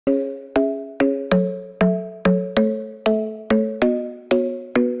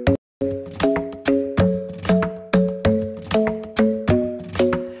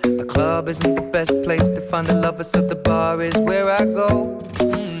isn't the best place to find a lover, so the bar is where I go.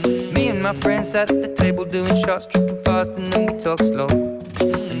 Me and my friends at the table doing shots, tripping fast, and then we talk slow.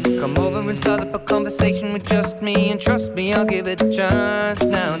 And you come over and start up a conversation with just me, and trust me, I'll give it a chance.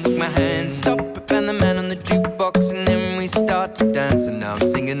 Now take my hand, stop it, and the man on the jukebox, and then we start to dance. And now I'm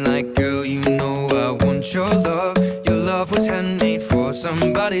singing like, girl, you know I want your love. Your love was handmade for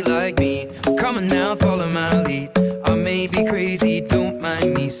somebody like me. Come on now, follow my lead. I may be crazy, don't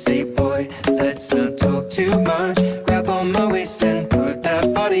mind me. Say, boy, let's not talk too much. Grab on my waist and put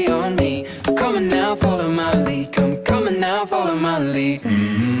that body on me. Come on now, follow my lead. Come on now, follow my lead.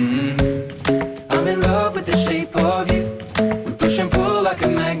 I'm in love with the shape of you. We push and pull like a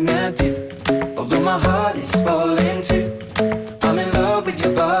magnet do. Although my heart is falling too. I'm in love with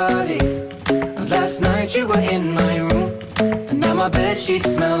your body. Last night you were in my room, and now my bedsheets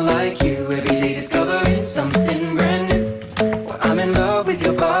smell like you. Every day discovering something brand new. Well, I'm in love with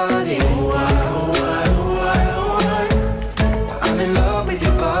your body. Oh, I, oh, I, oh, I, oh, I. Well, I'm in love with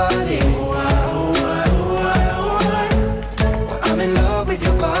your body. Oh, I, oh, I, oh, I, oh, I. Well, I'm in love with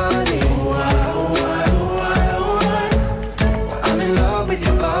your body. Oh, I, oh, I, oh, I, oh, I. Well, I'm in love with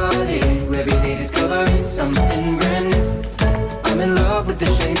your body. Every day discovering something brand new. I'm in love with the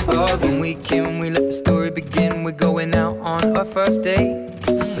shape of you. When we came, we let the story begin. We're going out on our first date.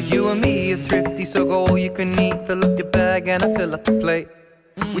 But you and me are thrifty, so go all you can eat. Fill up your bag and I fill up the plate.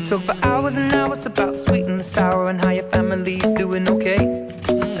 We talk for hours and hours about the sweet and the sour, and how your family's doing okay.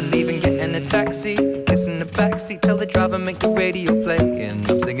 And leaving, getting a taxi, kissing the backseat, tell the driver make the radio play. And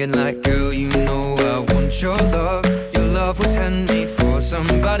I'm singing like, girl, you know I want your love. Your love was handmade for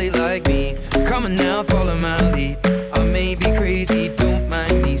somebody like me. Come on now, follow my lead. I may be crazy, don't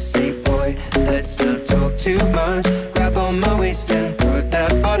mind me. Say, boy, let's not talk too much. Grab on my waist and put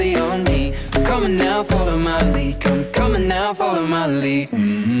that body on me. Come on now, follow my lead. Come on now, follow my lead.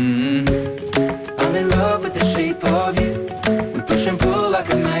 I'm in love with the shape of you. We push and pull like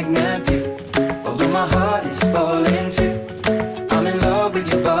a magnet do. Although my heart is falling too. I'm in love with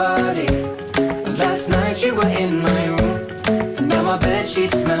your body. Last night you were in my room, and now my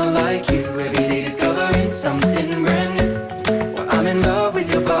bedsheets smell like you. Every day discovering something brand new. Well, I'm in love with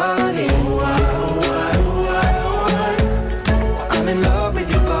your body. Oh, I, oh, I, oh, I, oh, I. Well, I'm in love with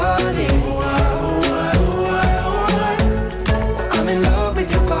your body. Oh, I, oh, I, oh, I, oh, I. Well, I'm in love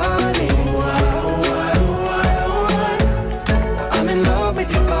with your body. Oh, I, oh, I, oh, I, oh, I. Well, I'm in love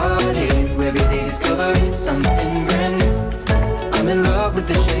with your body. Every day discovering something brand new. I'm in love with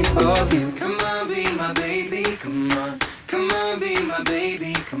the shape of you. Come on, be my baby, come on. Come on, be my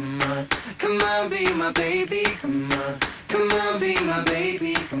baby, come on. Come on, be my baby, come on. Come on, be my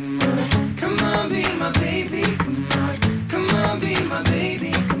baby, come on. Come on, be my baby, come on. Come on, be my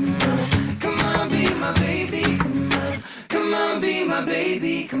baby, come on. Come on, be my baby, come on. Come on, be my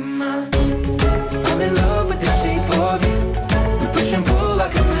baby, come on. I'm in love with the shape of you. We push and pull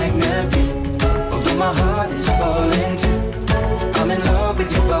like a magnet do. Although my heart is falling too. I'm in love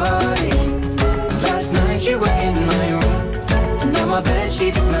with your body. Last night you were in my room, and now my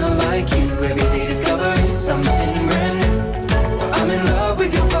bedsheets smell like you. Every day discovering something brand new. Well, I'm in love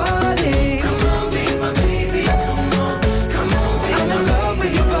with your body. Come on, be my baby, come on. Come on, be I'm in love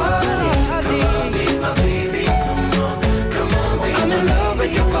with your body. Come on, be my baby, come on. Come on, be I'm in love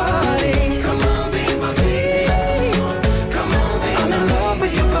with your body. Come on, be my baby, come on. Come on, be I'm in love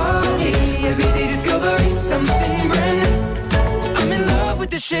with your body. Every day discovering something brand new. I'm in love with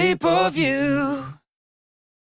the shape of you.